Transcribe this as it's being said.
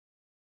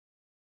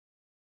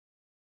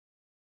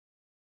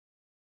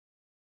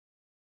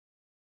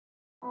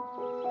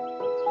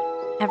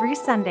Every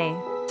Sunday,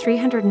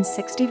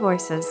 360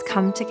 voices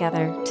come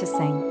together to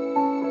sing,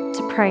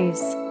 to praise,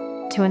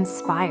 to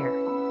inspire.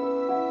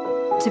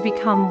 To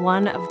become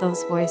one of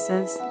those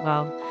voices,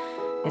 well,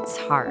 it's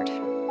hard,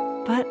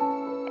 but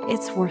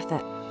it's worth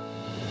it.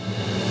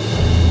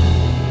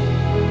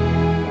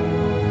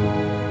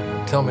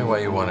 Tell me why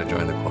you want to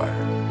join the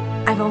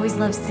choir. I've always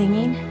loved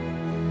singing.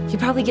 You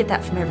probably get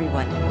that from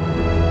everyone.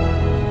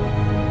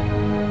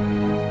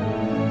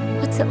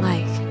 What's it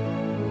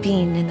like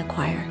being in the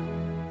choir?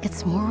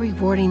 It's more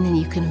rewarding than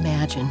you can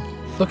imagine.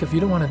 Look, if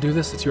you don't want to do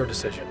this, it's your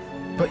decision.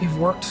 But you've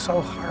worked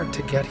so hard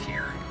to get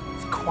here.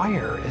 The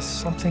choir is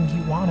something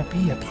you want to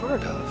be a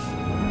part of.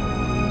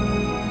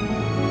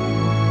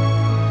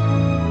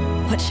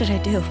 What should I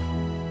do?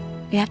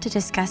 We have to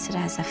discuss it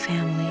as a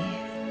family.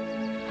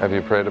 Have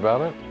you prayed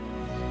about it?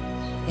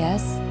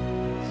 Yes,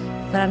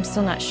 but I'm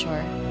still not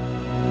sure.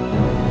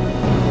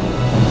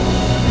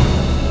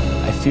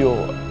 I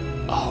feel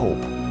a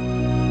hope.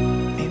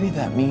 Maybe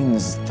that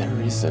means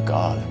there is a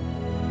God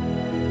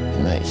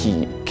and that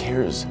He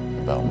cares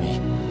about me.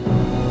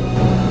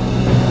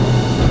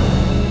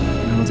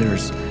 You know,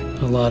 there's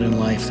a lot in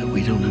life that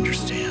we don't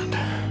understand,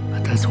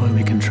 but that's why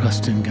we can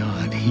trust in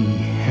God. He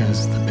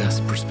has the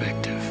best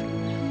perspective.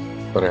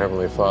 But our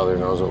Heavenly Father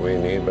knows what we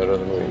need better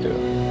than we do.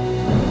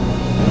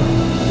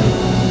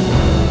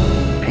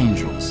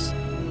 Angels,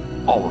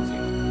 all of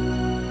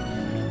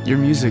you. Your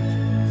music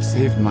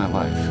saved my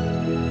life.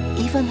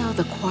 Even though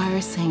the choir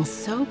sang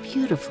so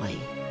beautifully,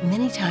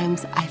 many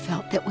times I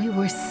felt that we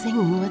were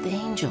singing with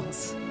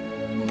angels.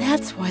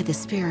 That's why the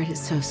Spirit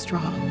is so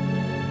strong.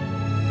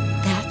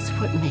 That's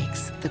what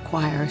makes the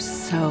choir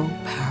so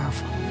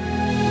powerful.